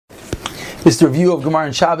It's the review of Gemara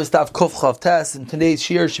and Shabbos Daf Kuf Chav Tes, and today's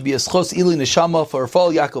shir should be a schos Ili Neshama for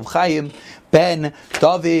Rafal Yaakov Chaim Ben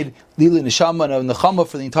David Lili Neshama and Nechama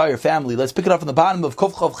for the entire family. Let's pick it up from the bottom of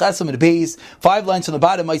Kuf Chav Chesam and the base. 5 lines from the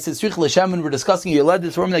bottom. I said Srich L'Shem, and we're discussing your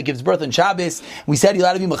this woman that gives birth on Shabbos. We said you're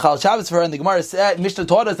allowed to be Machal Shabbos for her, and the Gemara said, Mishnah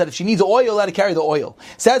taught us that if she needs oil, you're allowed to carry the oil.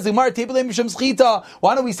 Says the Gemara, Tebelei Mishum Schita.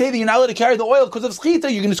 Why don't we say that you're not allowed to carry the oil because of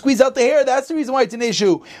Schita? You're going to squeeze out the hair. That's the reason why it's an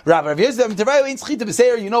issue. Rav Yosef,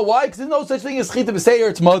 you know why? Because there's no such thing as Schita B'Seir.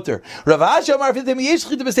 It's motor. Rav Asher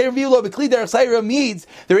means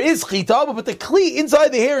there is Schita, but the Kli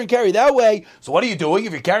inside the hair and carry that way. So what are you doing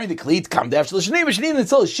if you're carrying the Kli? Come to after the Shneim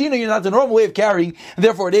until Shina, you're not the normal way of carrying, and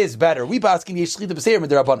therefore it is better. We pass in Yesh Schita B'Seir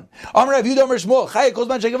Midrabanan. Amar Rav Yudah Amar Shmuel Chaya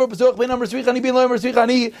Kozman Shegav Pesuach Ben Amar Svichani Ben Lo Amar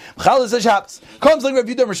Svichani Chalas HaShabbos. Comes like Rav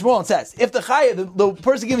Yudah Amar Shmuel and says, if the Chaya, the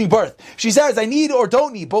person giving birth, she says I need or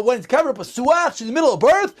don't need, but when it's covered Pesuach, she's in the middle of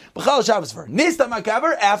birth, B'Chal Shabbos for her. Nista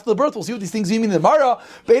Makaver after the birth. We'll see what these things mean in the Mara.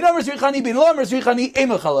 Ben Amar Svichani Ben Lo Amar Svichani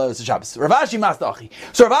Ema Chalas HaShabbos. Ravashi Mastachi.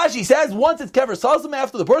 So Ravashi says once it's covered Sazim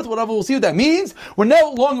after the birth, whatever, we'll see what that means. We're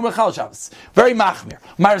no longer B'Chal Shabbos. Very machmir.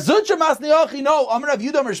 Marzucha Masneachi, no. Amar Rav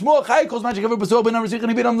Yudah Amar Shmuel Chaya Kozman Shegav Pesuach Ben Amar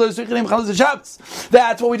Svichani Ben Amar Svichani Chalas HaShabbos.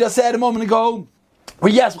 That's what we just said a moment ago.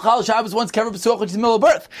 Well, yes, B'chal Shabbos once kever Pesuach, which is in the middle of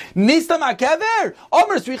birth. Nista ma'kever,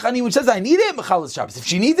 Omer Svichani, which says I need it, B'chal Shabbos. If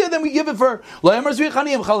she needs it, then we give it for her. Lo Omer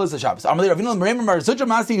Svichani, B'chal Shabbos. Amar Ravina L'Merim Marzucha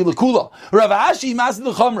Masi L'Kula, Rav Ashi Masi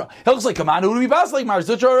L'Chomra. He looks like a man who would be passed like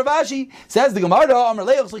Marzucha or Rav Ashi. Says the Gemara, Amar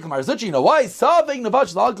Lei looks like Marzucha. You know why? Saving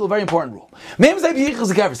Navash L'Alkil, a very important rule. Mem Zay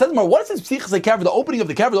B'yichas Kever. Says Gemara, what is this B'yichas Kever? The opening of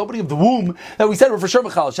the kever, the opening of the womb that we said were for sure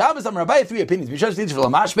B'chal Shabbos. Amar Rabbi, 3 opinions. Mishash Tidj for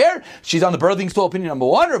Lamashber. She's on the birthing stool. Opinion number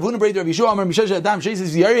 1. Ravuna Brei Rav Yeshua Amar Mishash Adam Sheis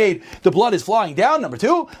is Yared. The blood is flying down. Number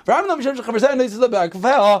 2,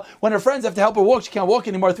 when her friends have to help her walk, she can't walk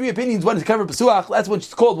anymore. 3 opinions. When it's covered Pesuach, that's when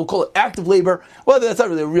she's called, we'll call it active labor. Well, that's not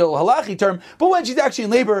really a real halachi term, but when she's actually in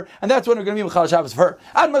labor, and that's when we're going to be Mechal Shabbos for her.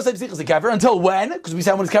 Until when? Because we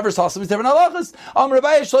said when it's covered Sasam, it's different halachas.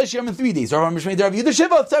 Rabbi Shloshim in 3 days. Rav Yudah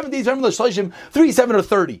Shiva 7 days. Rav Shloshim 3, 7 or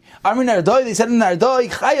 30. They said in Nardai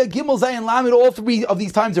Chaya Gimel Zayin Lamed. All 3 of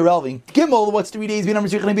these times are relevant. Gimel, what's 3 days? We're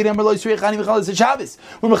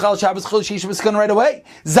Shabbos Chol Sheish V'Skan right away.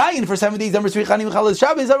 Zayin for 7 days. Amar Svichani Mechalaz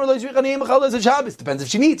Shabbos. Amar Lo Svichani Mechalaz Shabbos. Depends if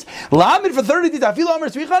she needs. Lamed for 30 days. Afilo Amar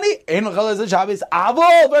Svichani Ein Mechalaz Shabbos.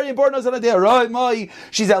 Avol, very important. Right, my.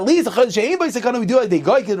 She's at least a Chol Shein by Sekana. We do like they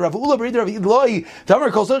guy kid Rav Ula B'Rei Rav Idloi.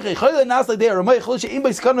 Tamar Kol Sochei Chol Nas like they are. My Chol Shein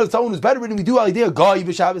by Sekana. Someone who's better than we do like they a guy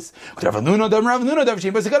b'Shabbos. Rav Nuno Dam Rav Nuno Dam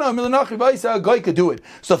Shein by Sekana. Milanach by a guy could do it.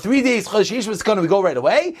 So 3 days Chol Sheish V'Skan we go right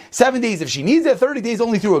away. 7 days if she needs it. 30 days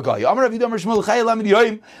only through a guy. Amar Rav Yudah Amar Shmuel Chaya Lamed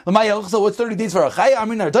Yoim. So what's 30 days for a chaya? I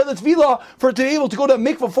mean, our toilet tefillah for to be able to go to a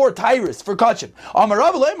mikvah for Tyrus for kachim. Tell him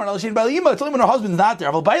when her husband's not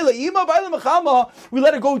there. We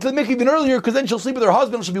let her go to the mikvah even earlier because then she'll sleep with her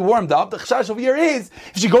husband. She'll be warmed up. The chashash over here is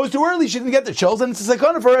if she goes too early, she didn't get the chills, and it's a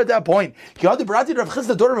sakana for her at that point. She went to the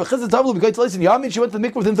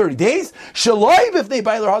mikvah within 30 days. Shalaib if they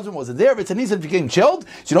her husband wasn't there. If it's a niece if she getting chilled, so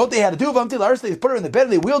you know what they had to do? They put her in the bed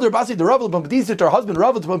and they wheeled her basi the Rav to her husband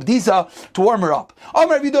Rav to warm her up.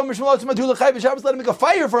 Let him make a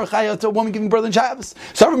fire for a chaya to a woman giving birth in Shabbos.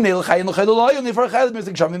 Only for a chaya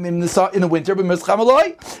in the winter, but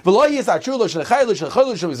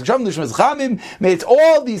it's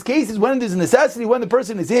all these cases when there's a necessity, when the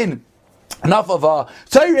person is in enough of a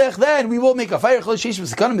tzarech, then we will make a fire. Someone gives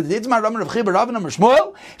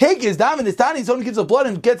the blood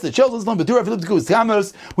and gets the chills.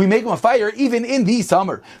 We make him a fire even in the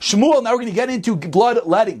summer. Shmuel, now we're going to get into blood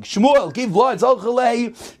letting. Shmuel gave blood. He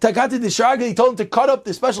told him to cut up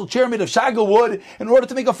the special chair made of shaga wood in order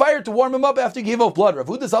to make a fire to warm him up after he gave off blood. Cut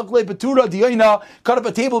up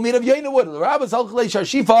a table made of yaina wood.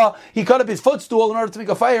 He cut up his footstool in order to make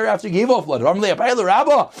a fire after he gave off blood. How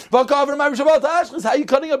are you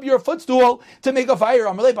cutting up your footstool to make a fire?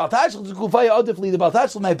 The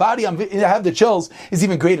Baltashel, my body, I have the chills, is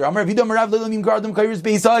even greater. You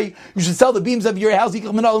should sell the beams of your house,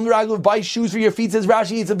 buy shoes for your feet, says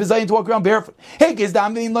Rashi, it's a bizayin to walk around barefoot. You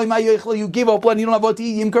give up blood, you don't have what to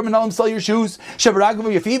eat, sell your shoes,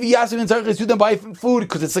 your feet, then buy food,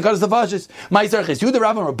 because it's the cut of the fashes. The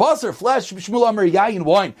Rav Amar Basar, flesh, Shmuel Amar Yayin,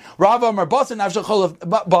 wine. Rav Amar Basar, Nafsha Chol of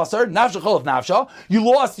Basar, Nafsha Chol of Nafsha. You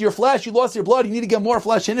lost your flesh, you lost lost your blood, you need to get more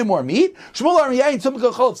flesh in and more meat. Shmuel Armiyayin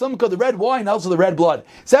Tzumka Chol, Tzumka, the red wine, also the red blood.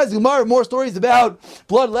 Says Gemara, more stories about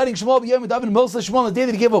bloodletting. Shmuel B'Yom David Milsa, Shmuel on the day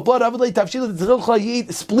that he gave up blood, Avidlei Tavshil Tzilcha, you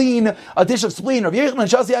eat spleen, a dish of spleen. Rav Yochanan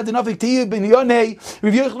Shasi had enough Tiyub Ben Yonei.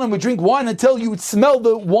 Rav Yochanan would drink wine until you would smell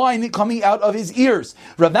the wine coming out of his ears.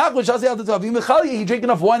 Rav Nachman Shasi had he drank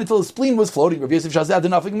enough wine until his spleen was floating. Rav Yosef Shasi had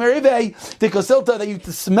enough Merivei, the Kosilta, that you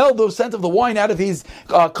smell the scent of the wine out of his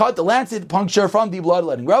cut, the lancet puncture from the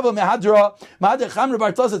bloodletting. Rava Mehadra, Mahadra Chamra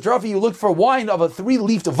Bartlas Trafi, you look for wine of a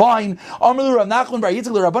 3-leafed vine. Amrlu Rav Nachman Bar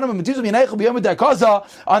Yitzchak Rabbanim Metuzim Yeneichel B'Yom Dakaza,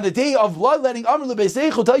 on the day of bloodletting. Amrlu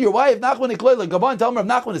Beiseichel, tell your wife Nachman Ekloi like Gaban, tell him Rav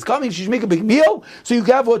Nachman is coming. She should make a big meal so you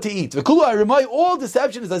have what to eat. V'Kulu Ramai, all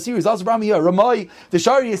deception is a series. Also Brahmiya Ramai, the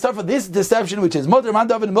Shari is start for this deception, which is Mother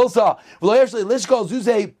Mandav and Milsa. V'Lo Yeshli Lishkol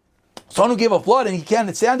Zuzei. Someone who gave up blood and he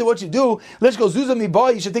can't stand what you do. Let's go Zuzah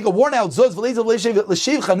Mibai. You should take a worn out Zuz. You should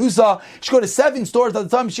go to 7 stores at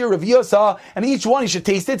the time Shir Raviyasa, and each one you should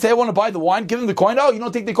taste it. Say, I want to buy the wine. Give him the coin. Oh, you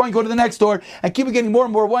don't take the coin. Go to the next store and keep getting more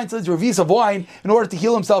and more wine. So it's Ravis of wine in order to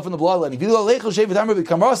heal himself in the bloodletting. If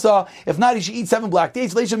not, he should eat 7 black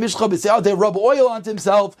dates. Rub oil onto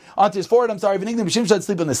himself, onto his forehead. I'm sorry. If anything, B'Shimsha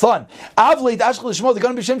sleep in the sun. Avleit Ashkel Shmuel. The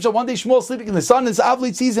gun B'Shimsha. One day Shmuel sleeping in the sun, and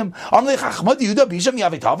Avleit sees him.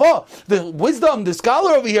 The wisdom, the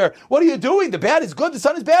scholar over here, what are you doing? The bad is good, the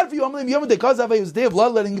sun is bad for you. There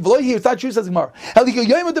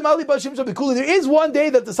is one day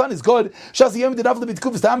that the sun is good.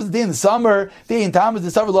 The day in the summer, day in time is the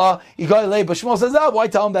summer law. But Shmuel says, why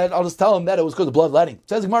tell him that? I'll just tell him that it was good of bloodletting.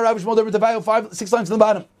 Says Gemara, 5-6 lines to the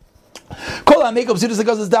bottom.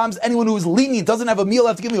 Anyone who is lenient doesn't have a meal,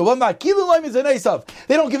 have to give me a one back. They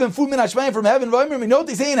don't give him food from heaven. You know what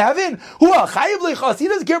they say in heaven? He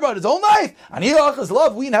doesn't care about his own life.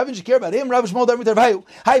 Love, we in heaven should care about him. Someone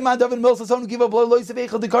who give up blood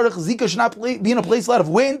should not be in a place lot of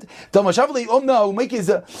wind. Make his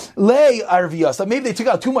lay arvia. So maybe they took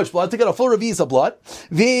out too much blood, took out a full revius of blood.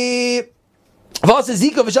 What's going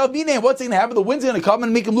to happen? The wind's going to come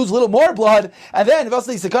and make him lose a little more blood, and then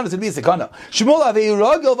it's going to be a sakana. Shmuel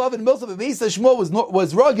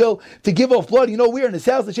was ragil to give off blood. You know, we're in his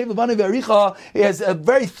house. The shape of Vericha is a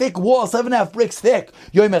very thick wall, 7.5 bricks thick.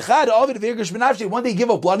 One day he gave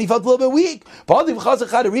off blood and he felt a little bit weak.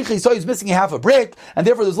 He saw he was missing half a brick, and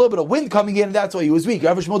therefore there's a little bit of wind coming in, and that's why he was weak. He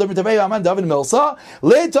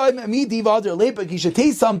should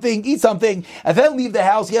taste something, eat something, and then leave the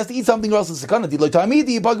house. He has to eat something or else it's sakana. If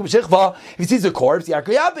he sees a corpse,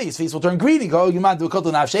 his face will turn green.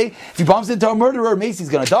 If he bumps into a murderer, Macy's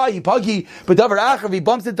going to die. If he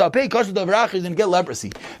bumps into a pig, he's going to get leprosy.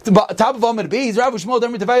 Top of Amid Beis, Rav Shmuel,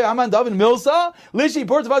 Milsa, Lishi,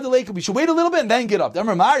 Port of the lake. We should wait a little bit and then get up.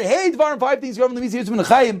 Hey, 5 things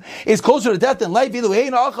is closer to death than life. Either way,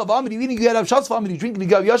 you get up, you drink, you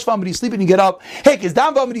get up, you sleep and you get up. Heck, is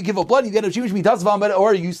down, you give up blood, you get up,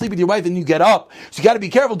 or you sleep with your wife and you get up. So you got to be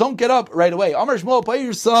careful, don't get up right away. What's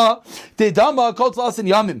the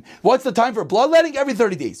time for bloodletting? Every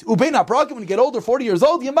 30 days. When you get older, 40 years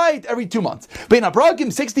old, you might every 2 months.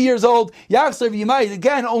 60 years old, you might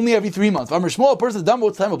again only every 3 months. A person dumb,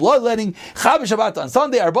 what's the time of bloodletting? Shabbat on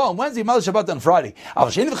Sunday, Arba on Wednesday, Mal Shabbat on Friday.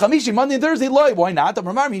 Monday and Thursday, why not? So who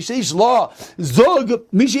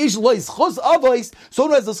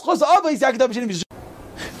has the schos avos,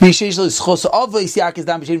 because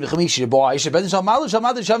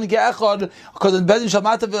in Bedin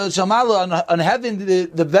Shalmalu on heaven,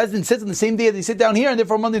 the Bedin sits on the same day they sit down here, and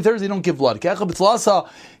therefore Monday and Thursday they don't give blood. Why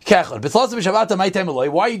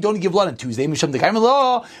you don't give blood on Tuesday?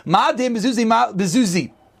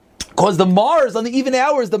 Because the Mars on the even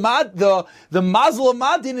hours, the mazel of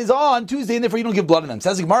Madin is on Tuesday, and therefore you don't give blood on them.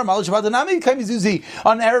 Says Gemara, on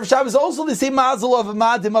Erev Shabbos also the same mazel of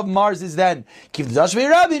Madin of Mars is then.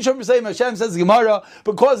 Says Gemara,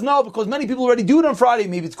 because many people already do it on Friday.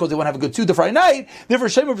 Maybe it's because they want to have a good Suda Friday night. Therefore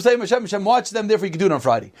Hashem watch them. Therefore you can do it on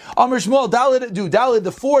Friday. Amr Shmuel Dalid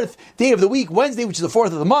the 4th day of the week, Wednesday, which is the 4th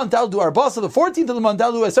of the month. Dalid do Arba, so the 14th of the month.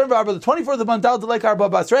 Dalid do Asar Arba, the 24th of the month. Dalid like Arba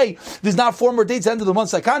Basrei. There's not 4 more dates at the end of the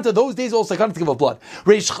month. Sakanta. Those days also can't give up blood.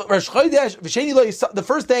 The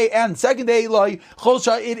first day and second day, it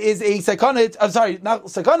is a sakana. I'm sorry, not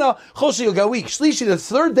sakana. Chosha you'll go weak. Shlishi, the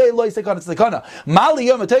third day, sakana. Mali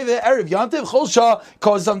yom atayve erev yantiv chosha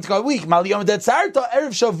causes something to go weak. Mali yom det sarta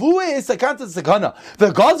erev shavua is sakana.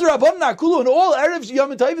 The gods are abom nakulu and all erev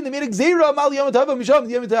yom atayve they made a gzeira mali yom atayve misham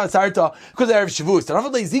yom sarta because erev shavua. So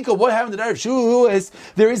Rav Zika, what happened at erev shavua is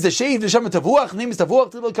there is the shave the sham tavuach name is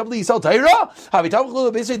tavuach to the kabli yisal taira.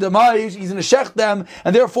 Havitavuch basically the He's going to shech them,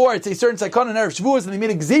 and therefore it's a certain Saikon and Erev Shavuos, and they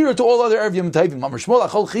made a Gzira to all other Erev Yom Tovim. Mamar Shmuel,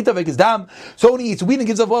 Achol Chita Vekis so when he eats wheat and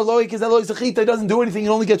gives up what loik is that loik Chita, it doesn't do anything, it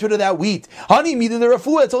only gets rid of that wheat. Honey, neither the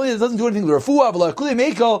Refuah, it doesn't do anything to the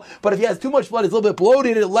Refuah, but if he has too much blood, it's a little bit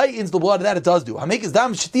bloated, it lightens the blood, that it does do. Hamekis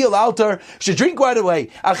Dam, Shtil Alter, should drink right away.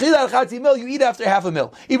 Achila Chatzi Mil, you eat after half a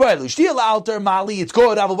mil. Ibrahim, Shtil Alter, Mali, it's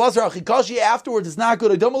good. Aval Basar, Achikashi, afterwards it's not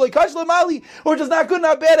good. Adomalai Kashla Mali, or it's not good,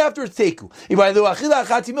 not bad after it's Teku. Ibrahim, Achila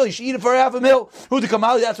Chatzi Mil, you should eat it for half a mil. Who the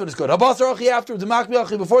Kamali, that's when it's good. Abasar Achi, afterwards, the Makmi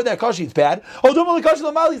Achi, before that Kashi, it's bad. Odomalai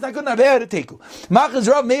Kashla Mali, it's not good, not bad, Teku. Machaz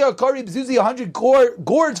Rav Meir Kari Bzuzi 100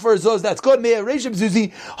 gourds for a zuz, that's good. Meir Reshim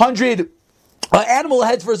Bzuzi 100 animal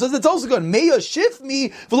heads for a zuz, it's also good. Meir shift me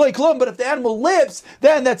v'loy klum, but if the animal lives,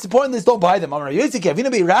 then that's pointless, don't buy them. Amar Yossi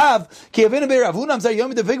Kevina be Rav, Kevina be Rav Hunam say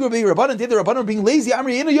Yom the figure be Rabbanan, the Rabbanan being lazy.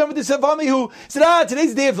 Amar Yina Yom the Savami who said,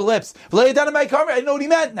 today's the day of the lips. V'loy down in my karma, I didn't know what he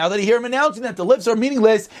meant. Now that I hear him announcing that the lips are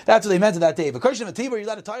meaningless, that's what they meant on that day. But question of a tibur, you're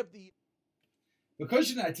allowed to tie up the we're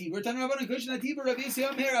talking about Rav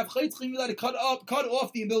Yisrael here. Rav Chaitzchim, you let to cut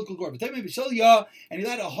off the umbilical cord. But and you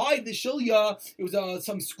let to hide the shilya. It was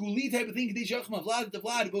some schooly type of thing. The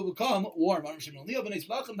vlad will become warm. They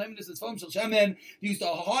used to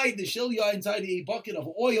hide the shilya inside a bucket of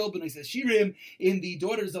oil. But shirim in the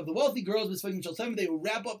daughters of the wealthy girls, they would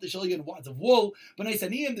wrap up the shilya in wads of wool. But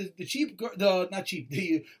the cheap,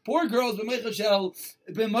 the poor girls,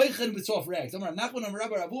 with soft rags.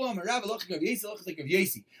 Of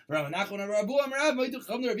Yesi. Rav Nachman Rav Rav Moed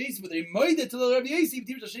Chum Rav Yesi, but they made it to the Rav Yesi.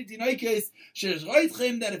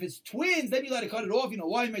 That if it's twins, then you let it cut it off. You know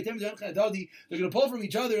why? They're going to pull from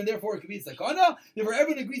each other, and therefore it could be sakana. Therefore,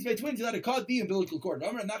 everyone agrees by twins, you let it cut the umbilical cord.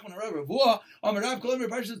 Everything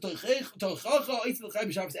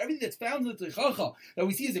that's found in the Teichacha that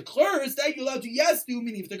we see as a curse, that you're allowed to yes do.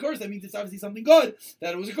 Meaning, if the curse, that means it's obviously something good.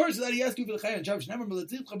 That it was a curse, so that yes do for the Chai and Shabbos. Never, like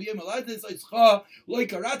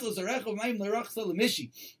Karatos Arecho Maim Lerachsa Lemishi.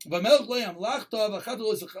 So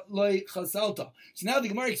now the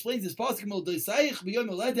Gemara explains this pasuk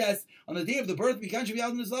on the day of the birth.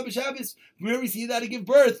 Where we see that to give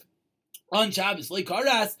birth on Shabbos, like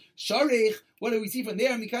Karas, Sharich. What do we see from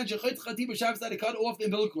there? That cut off the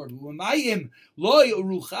umbilical cord. That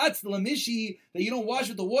you don't wash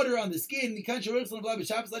with the water on the skin.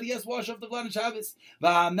 That yes, wash off the blood on Shabbos.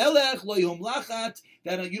 That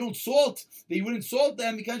you don't salt. That you wouldn't salt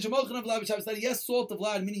them. That yes, salt the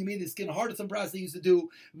blood, meaning you made the skin hard. Some process they used to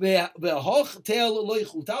do. That wrap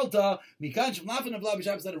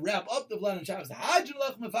up the blood on Shabbos.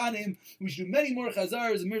 We should do many more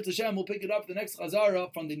chazars. Mir Tashem will pick it up the next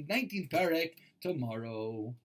chazara from the 19th parak tomorrow.